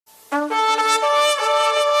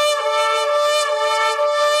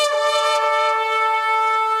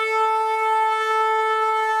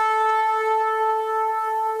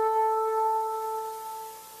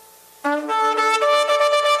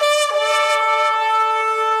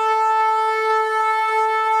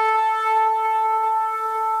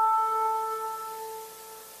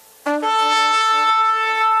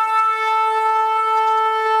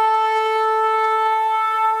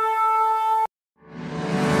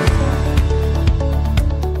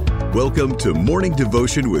Welcome to Morning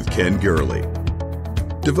Devotion with Ken Gurley.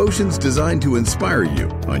 Devotions designed to inspire you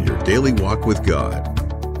on your daily walk with God.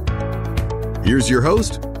 Here's your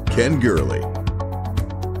host, Ken Gurley.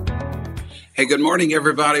 Hey, good morning,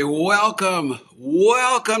 everybody. Welcome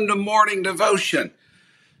to Morning Devotion.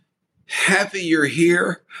 Happy you're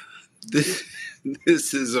here. This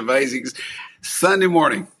is amazing. Sunday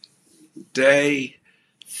morning, day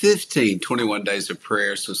 15, 21 days of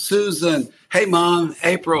prayer. So Susan, hey Mom,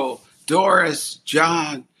 April, Doris,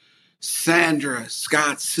 John, Sandra,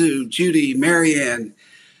 Scott, Sue, Judy, Marianne,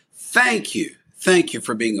 thank you. Thank you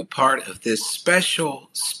for being a part of this special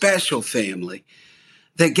family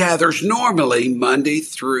that gathers normally Monday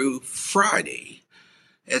through Friday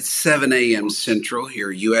at 7 a.m. Central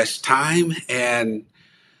here, U.S. time.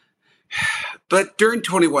 But during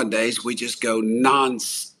 21 days, we just go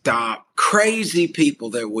nonstop. Crazy people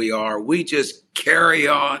that we are. We just carry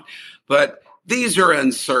on. But these are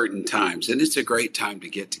uncertain times, and it's a great time to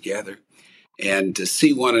get together and to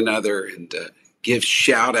see one another and to give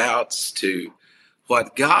shout outs to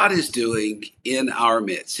what God is doing in our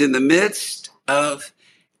midst. In the midst of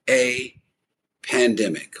a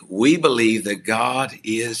pandemic, we believe that God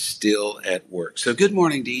is still at work. So good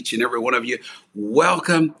morning to each and every one of you.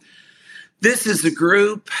 Welcome. This is a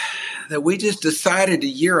group that we just decided a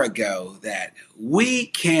year ago that we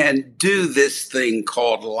can do this thing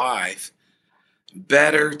called life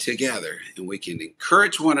better together. And we can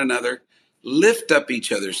encourage one another, lift up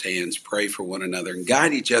each other's hands, pray for one another, and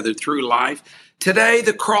guide each other through life. Today,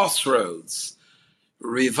 the Crossroads,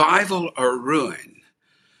 revival or ruin.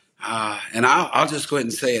 And I'll just go ahead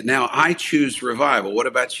and say it now. I choose revival. What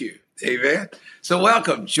about you? Amen. So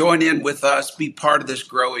welcome. Join in with us. Be part of this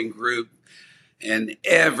growing group. And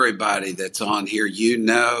everybody that's on here,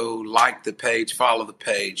 like the page, follow the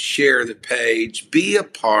page, share the page, be a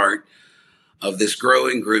part of this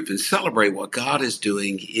growing group and celebrate what God is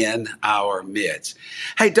doing in our midst.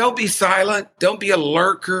 Hey, don't be silent. Don't be a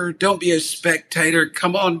lurker. Don't be a spectator.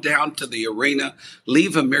 Come on down to the arena.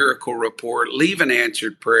 Leave a miracle report. Leave an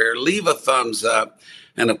answered prayer. Leave a thumbs up.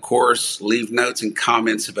 And of course, leave notes and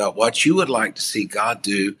comments about what you would like to see God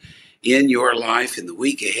do in your life, in the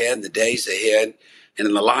week ahead, in the days ahead, and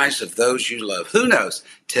in the lives of those you love. Who knows?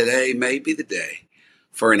 Today may be the day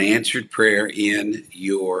for an answered prayer in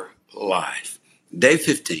your life. Day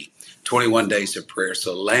 15, 21 days of prayer.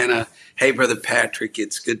 So Lana, hey, Brother Patrick,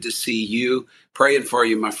 it's good to see you. Praying for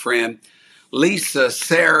you, my friend. Lisa,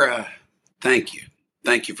 Sarah, thank you.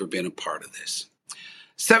 Thank you for being a part of this.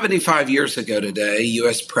 75 years ago today,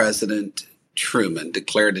 U.S. President Truman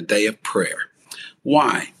declared a day of prayer.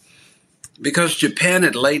 Why? Because Japan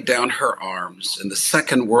had laid down her arms and the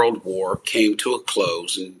Second World War came to a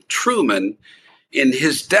close. And Truman, in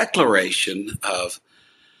his declaration of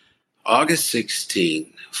August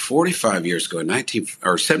 16, 75 years ago,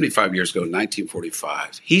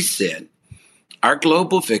 1945, he said, "Our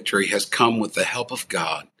global victory has come with the help of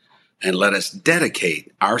God, and let us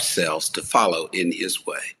dedicate ourselves to follow in his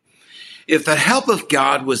way." If the help of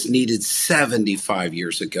God was needed 75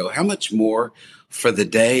 years ago, how much more for the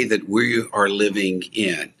day that we are living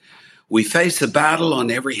in? We face a battle on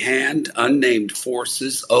every hand. Unnamed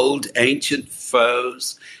forces, old ancient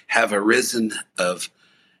foes have arisen of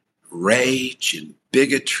rage and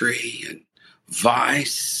bigotry and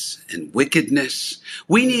vice and wickedness.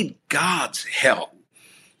 We need God's help.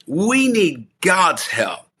 We need God's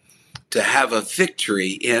help to have a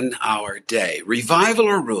victory in our day. Revival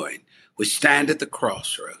or ruin? We stand at the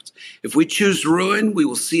crossroads. If we choose ruin, we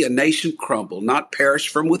will see a nation crumble, not perish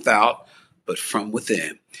from without, but from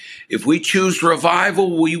within. If we choose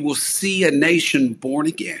revival, we will see a nation born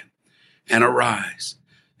again and arise.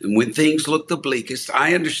 And when things look the bleakest,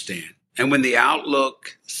 I understand. And when the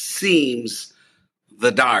outlook seems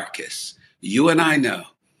the darkest, you and I know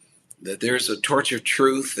that there's a torch of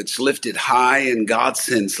truth that's lifted high and God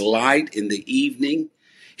sends light in the evening.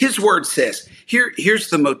 His word says, here's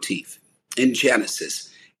the motif. In Genesis,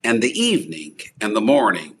 and the evening and the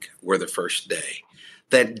morning were the first day,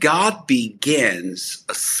 that God begins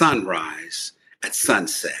a sunrise at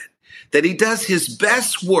sunset, that he does his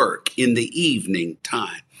best work in the evening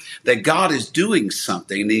time, that God is doing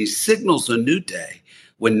something and he signals a new day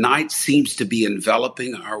when night seems to be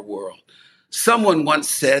enveloping our world. Someone once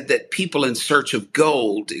said that people in search of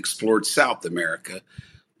gold explored South America,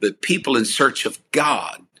 but people in search of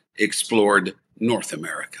God explored North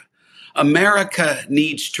America. America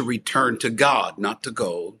needs to return to God, not to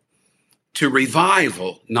gold, to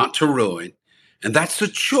revival, not to ruin, And that's a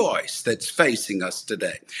choice that's facing us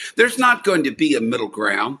today. There's not going to be a middle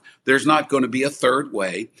ground. There's not going to be a third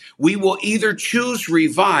way. We will either choose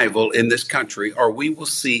revival in this country or we will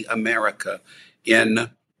see America in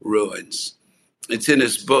ruins. It's in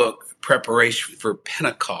his book, Preparation for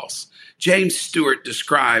Pentecost. James Stewart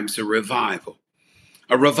describes a revival.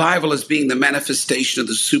 A revival as being the manifestation of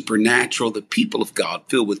the supernatural, the people of God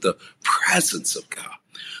filled with the presence of God.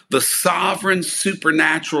 The sovereign,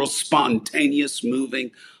 supernatural, spontaneous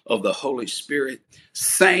moving of the Holy Spirit.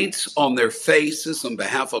 Saints on their faces on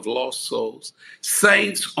behalf of lost souls.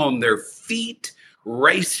 Saints on their feet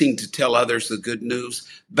racing to tell others the good news.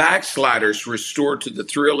 Backsliders restored to the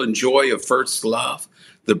thrill and joy of first love.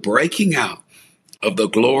 The breaking out of the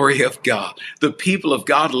glory of God. The people of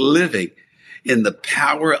God living in the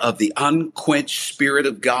power of the unquenched Spirit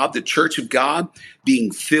of God. The church of God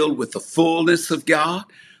being filled with the fullness of God.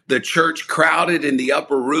 The church crowded in the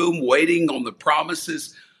upper room, waiting on the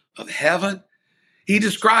promises of heaven. He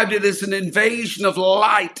described it as an invasion of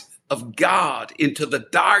light of God into the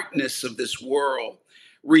darkness of this world.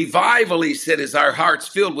 Revival, he said, is our hearts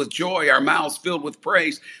filled with joy, our mouths filled with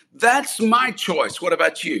praise. That's my choice. What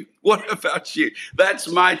about you? What about you? That's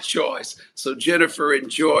my choice. So Jennifer and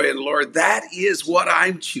Joy and Lord, that is what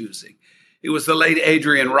I'm choosing. It was the late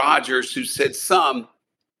Adrian Rogers who said some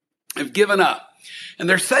have given up. And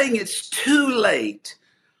they're saying it's too late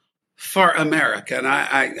for America. And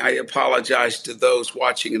I apologize to those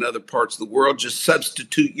watching in other parts of the world. Just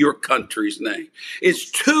substitute your country's name. It's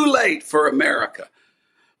too late for America.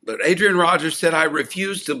 But Adrian Rogers said, I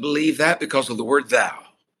refuse to believe that because of the word thou.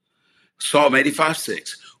 Psalm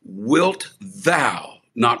 85:6. Wilt thou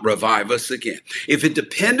not revive us again? If it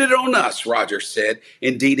depended on us, Rogers said,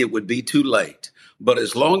 indeed it would be too late. But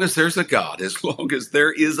as long as there's a God, as long as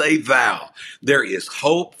there is a thou, there is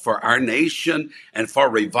hope for our nation and for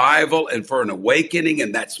revival and for an awakening.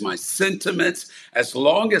 And that's my sentiments. As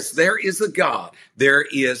long as there is a God, there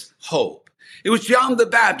is hope. It was John the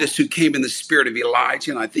Baptist who came in the spirit of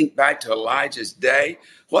Elijah. And I think back to Elijah's day,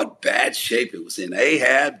 what bad shape it was in.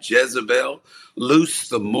 Ahab, Jezebel,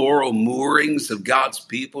 loosed the moral moorings of God's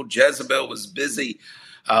people. Jezebel was busy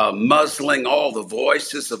muzzling all the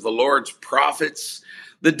voices of the Lord's prophets.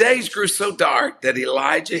 The days grew so dark that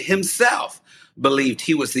Elijah himself believed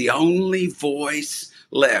he was the only voice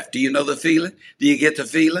left. Do you know the feeling? Do you get the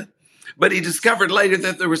feeling? But he discovered later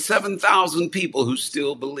that there were 7,000 people who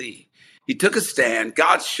still believed. He took a stand,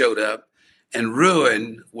 God showed up, and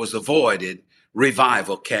ruin was avoided.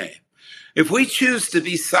 Revival came. If we choose to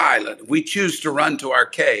be silent, if we choose to run to our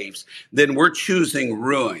caves, then we're choosing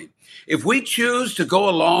ruin. If we choose to go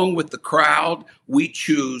along with the crowd, we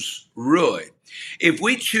choose ruin. If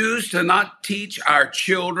we choose to not teach our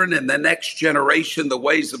children and the next generation the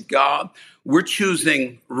ways of God, we're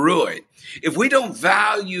choosing ruin. If we don't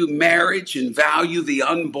value marriage and value the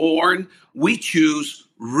unborn, we choose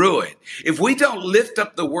ruin. If we don't lift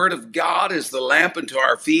up the word of God as the lamp unto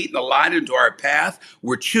our feet and the light unto our path,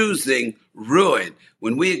 we're choosing ruin.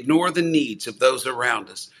 When we ignore the needs of those around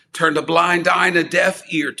us, turn a blind eye and a deaf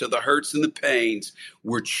ear to the hurts and the pains,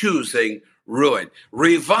 we're choosing ruin.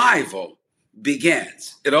 Revival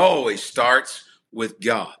begins. It always starts with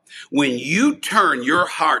God. When you turn your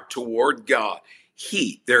heart toward God,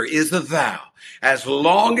 there is a thou. As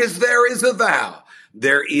long as there is a thou,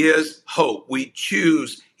 there is hope. We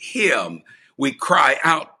choose him. We cry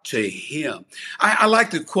out to him. I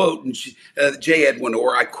like to quote J. Edwin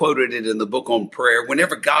Orr. I quoted it in the book on prayer.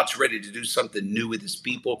 Whenever God's ready to do something new with his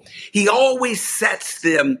people, he always sets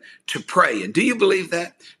them to pray. And do you believe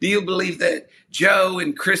that? Do you believe that? Joe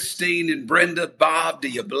and Christine and Brenda, Bob, do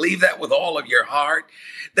you believe that with all of your heart?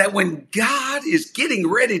 That when God is getting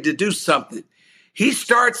ready to do something, he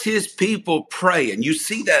starts his people praying. You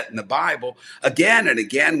see that in the Bible again and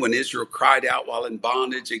again when Israel cried out while in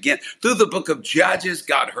bondage. Again, through the book of Judges,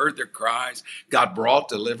 God heard their cries. God brought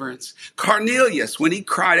deliverance. Cornelius, when he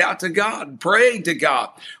cried out to God, prayed to God,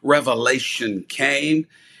 revelation came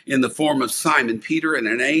in the form of Simon Peter and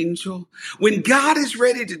an angel. When God is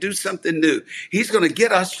ready to do something new, he's going to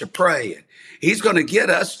get us to praying. He's going to get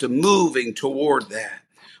us to moving toward that.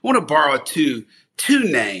 I want to borrow two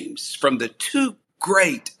names from the two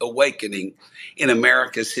great awakening in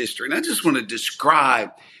America's history. And I just want to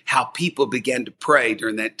describe how people began to pray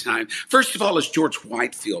during that time. First of all, is George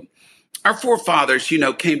Whitefield. Our forefathers,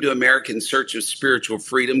 came to America in search of spiritual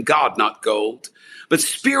freedom, God, not gold, but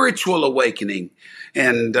spiritual awakening,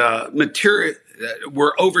 and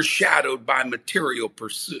were overshadowed by material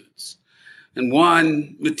pursuits. And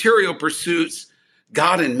material pursuits,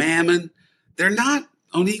 God and mammon, they're not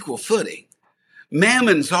on equal footing.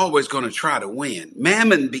 Mammon's always going to try to win.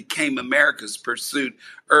 Mammon became America's pursuit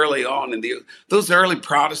early on, and those early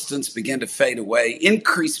Protestants began to fade away.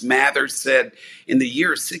 Increase Mather said in the year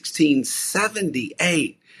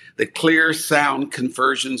 1678, the clear sound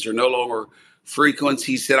conversions are no longer frequent.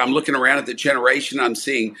 He said, I'm looking around at the generation, I'm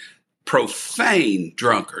seeing profane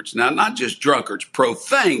drunkards. Now, not just drunkards,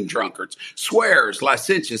 profane drunkards, swearers,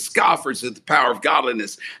 licentious, scoffers at the power of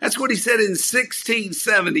godliness. That's what he said in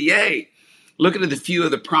 1678. Looking at the few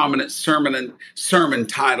of the prominent sermon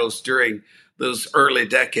titles during those early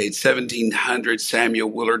decades, 1700,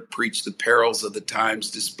 Samuel Willard preached the perils of the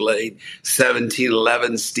times displayed.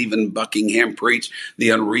 1711, Stephen Buckingham preached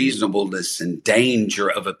the unreasonableness and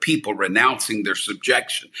danger of a people renouncing their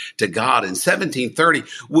subjection to God. In 1730,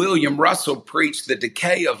 William Russell preached the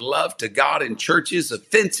decay of love to God in churches,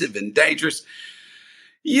 offensive and dangerous.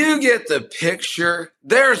 You get the picture.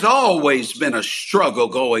 There's always been a struggle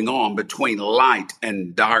going on between light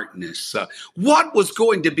and darkness. What was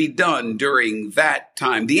going to be done during that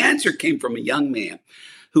time? The answer came from a young man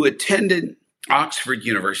who attended Oxford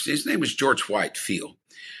University. His name was George Whitefield.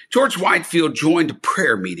 George Whitefield joined a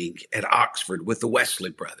prayer meeting at Oxford with the Wesley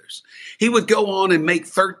brothers. He would go on and make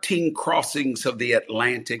 13 crossings of the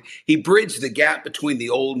Atlantic. He bridged the gap between the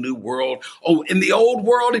old and new world. Oh, in the old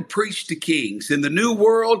world, he preached to kings. In the new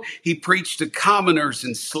world, he preached to commoners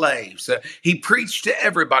and slaves. He preached to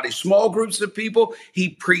everybody, small groups of people. He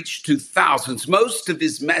preached to thousands. Most of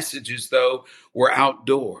his messages, though, were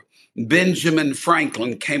outdoor. Benjamin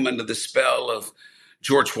Franklin came under the spell of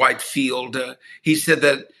George Whitefield. He said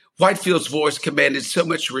that Whitefield's voice commanded so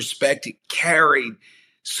much respect, it carried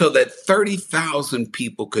so that 30,000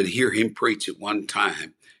 people could hear him preach at one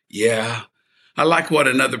time. Yeah, I like what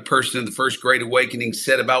another person in the First Great Awakening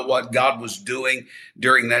said about what God was doing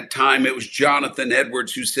during that time. It was Jonathan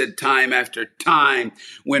Edwards who said time after time,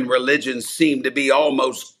 when religion seemed to be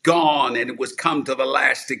almost gone and it was come to the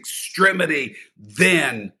last extremity,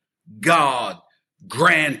 then God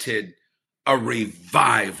granted a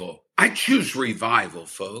revival. I choose revival,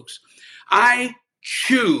 folks. I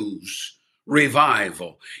choose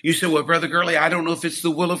revival. You say, well, Brother Gurley, I don't know if it's the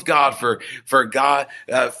will of God for God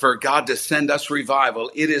to send us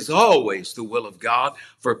revival. It is always the will of God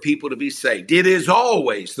for people to be saved. It is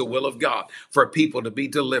always the will of God for people to be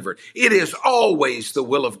delivered. It is always the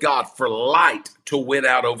will of God for light to win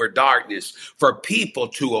out over darkness, for people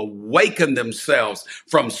to awaken themselves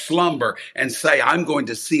from slumber and say, I'm going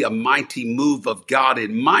to see a mighty move of God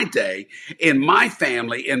in my day, in my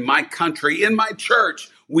family, in my country, in my church.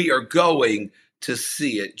 We are going to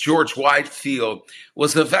see it. George Whitefield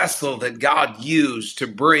was a vessel that God used to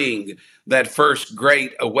bring that first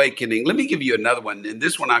great awakening. Let me give you another one. And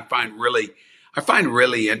this one I find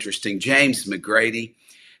really interesting. James McGrady.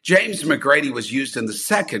 James McGrady was used in the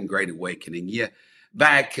second great awakening. Yeah,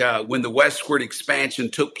 back when the westward expansion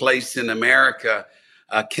took place in America,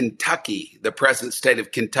 Kentucky, the present state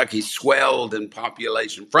of Kentucky, swelled in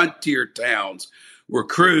population. Frontier towns were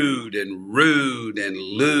crude and rude and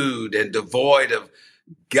lewd and devoid of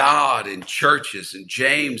God and churches. And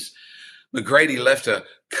James McGrady left a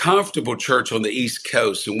comfortable church on the East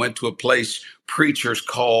Coast and went to a place preachers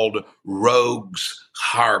called Rogues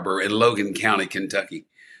Harbor in Logan County, Kentucky.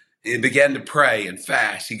 He began to pray and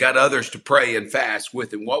fast. He got others to pray and fast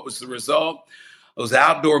with him. What was the result? Those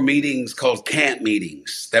outdoor meetings called camp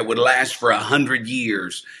meetings that would last for 100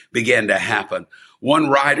 years began to happen.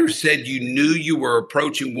 One writer said you knew you were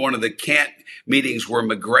approaching one of the camp meetings where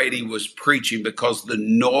McGrady was preaching because the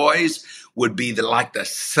noise would be like the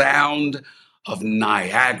sound of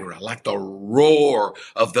Niagara, like the roar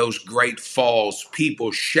of those great falls,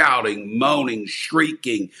 people shouting, moaning,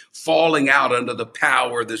 shrieking, falling out under the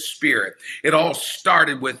power of the Spirit. It all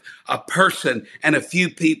started with a person and a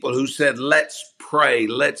few people who said, let's pray,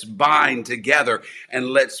 let's bind together, and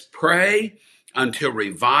let's pray until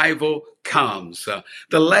revival comes.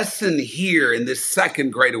 The lesson here in this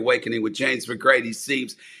second great awakening with James McGrady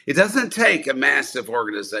seems it doesn't take a massive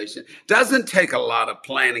organization, doesn't take a lot of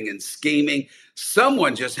planning and scheming.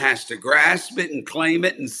 Someone just has to grasp it and claim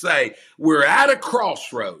it and say, we're at a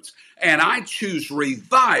crossroads and I choose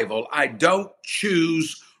revival. I don't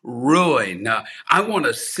choose ruin. I want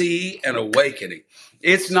to see an awakening.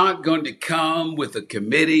 It's not going to come with a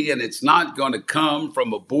committee, and it's not going to come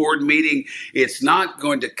from a board meeting. It's not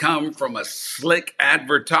going to come from a slick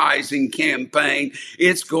advertising campaign.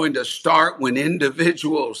 It's going to start when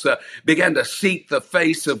individuals begin to seek the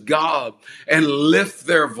face of God and lift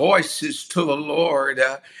their voices to the Lord,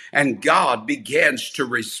 and God begins to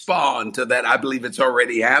respond to that. I believe it's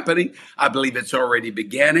already happening. I believe it's already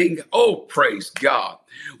beginning. Oh, praise God.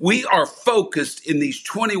 We are focused in these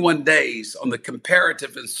 21 days on the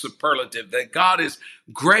comparative and superlative, that God is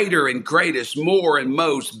greater and greatest, more and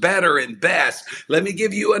most, better and best. Let me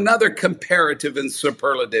give you another comparative and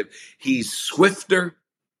superlative. He's swifter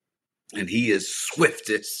and he is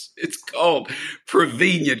swiftest. It's called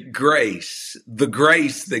prevenient grace, the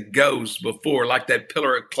grace that goes before, like that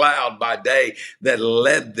pillar of cloud by day that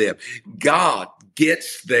led them. God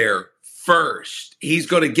gets there first. He's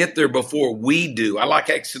going to get there before we do. I like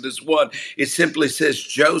Exodus 1. It simply says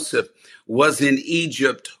Joseph was in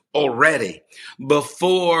Egypt already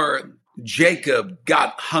before Jacob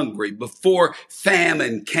got hungry, before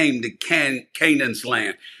famine came to Canaan's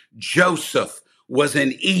land. Joseph was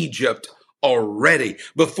in Egypt already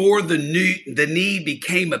before the need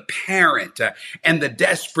became apparent and the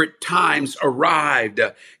desperate times arrived.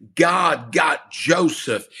 God got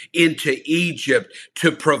Joseph into Egypt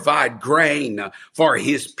to provide grain for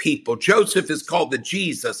his people. Joseph is called the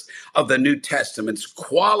Jesus of the New Testament. It's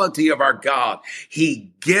quality of our God.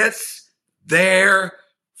 He gets there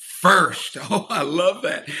first. Oh, I love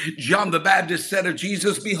that. John the Baptist said of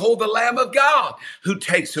Jesus, "Behold the Lamb of God who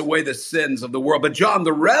takes away the sins of the world." But John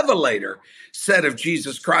the Revelator said of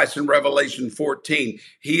Jesus Christ in Revelation 14,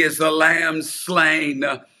 "He is the Lamb slain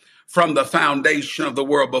from the foundation of the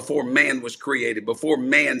world, before man was created, before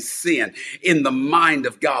man sinned." In the mind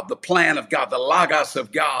of God, the plan of God, the Logos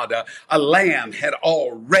of God, a lamb had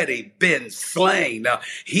already been slain.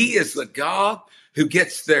 He is the God who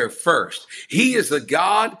gets there first. He is the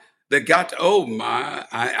God that got,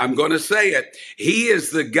 I'm going to say it. He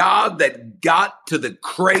is the God that got to the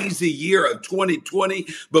crazy year of 2020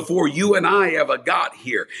 before you and I ever got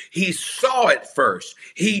here. He saw it first.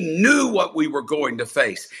 He knew what we were going to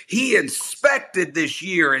face. He inspected this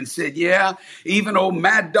year and said, yeah, even old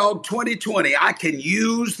Mad Dog 2020, I can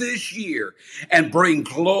use this year and bring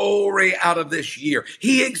glory out of this year.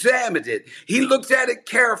 He examined it. He looked at it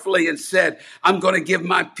carefully and said, I'm going to give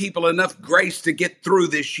my people enough grace to get through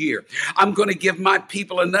this year. I'm going to give my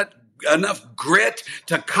people enough grit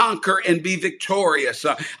to conquer and be victorious.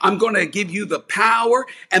 I'm going to give you the power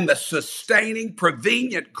and the sustaining,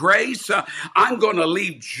 prevenient grace. I'm going to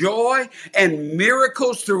leave joy and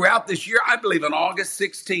miracles throughout this year. I believe on August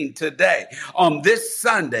 16th, today, on this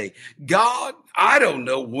Sunday, God, I don't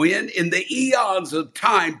know when, in the eons of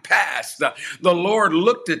time past, the Lord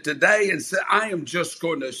looked at today and said, I am just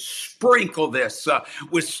going to sprinkle this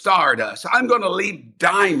with stardust. I'm going to leave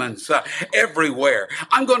diamonds everywhere.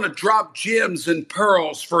 I'm going to drop gems and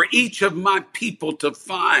pearls for each of my people to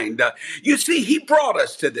find. You see, he brought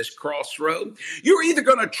us to this crossroad. You're either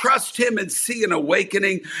going to trust him and see an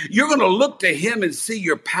awakening, you're going to look to him and see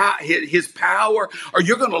his power, or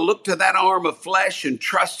you're going to look to that arm of flesh and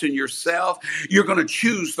trust in yourself. You're going to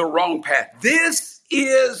choose the wrong path. This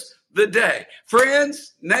is the day.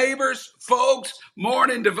 Friends, neighbors, folks,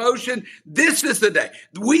 morning devotion, this is the day.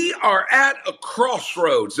 We are at a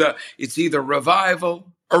crossroads. It's either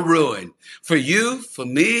revival or ruin. For you, for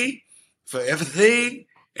me, for everything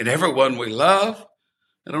and everyone we love.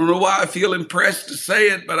 I don't know why I feel impressed to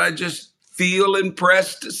say it, but I just feel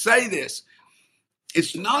impressed to say this.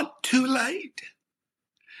 It's not too late.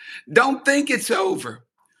 Don't think it's over.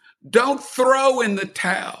 Don't throw in the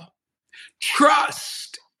towel.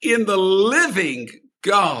 Trust in the living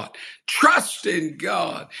God. Trust in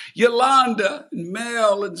God. Yolanda and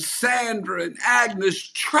Mel and Sandra and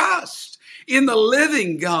Agnes, trust in the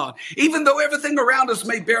living God. Even though everything around us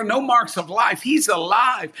may bear no marks of life, he's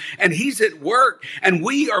alive and he's at work, and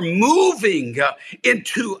we are moving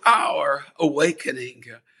into our awakening.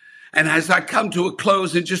 And as I come to a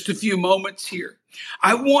close in just a few moments here,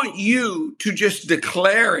 I want you to just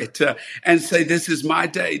declare it and say, this is my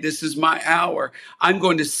day. This is my hour. I'm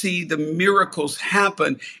going to see the miracles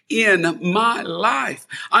happen in my life.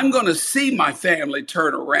 I'm going to see my family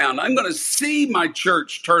turn around. I'm going to see my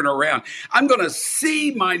church turn around. I'm going to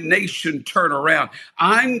see my nation turn around.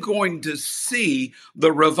 I'm going to see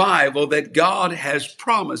the revival that God has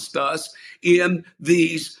promised us in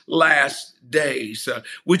these last days.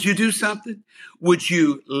 Would you do something? Would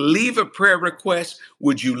you leave a prayer request?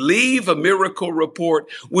 Would you leave a miracle report?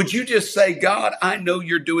 Would you just say, God, I know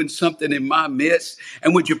you're doing something in my midst.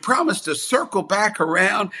 And would you promise to circle back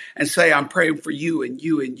around and say, I'm praying for you and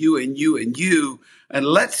you and you and you and you. And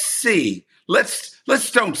let's see. Let's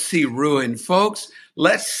don't see ruin, folks.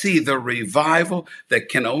 Let's see the revival that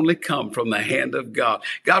can only come from the hand of God.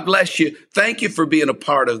 God bless you. Thank you for being a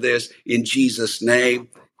part of this. In Jesus' name,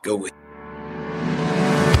 go with.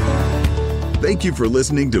 Thank you for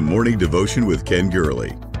listening to Morning Devotion with Ken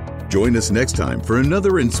Gurley. Join us next time for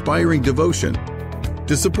another inspiring devotion.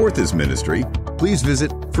 To support this ministry, please visit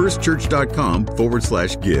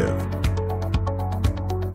firstchurch.com/give.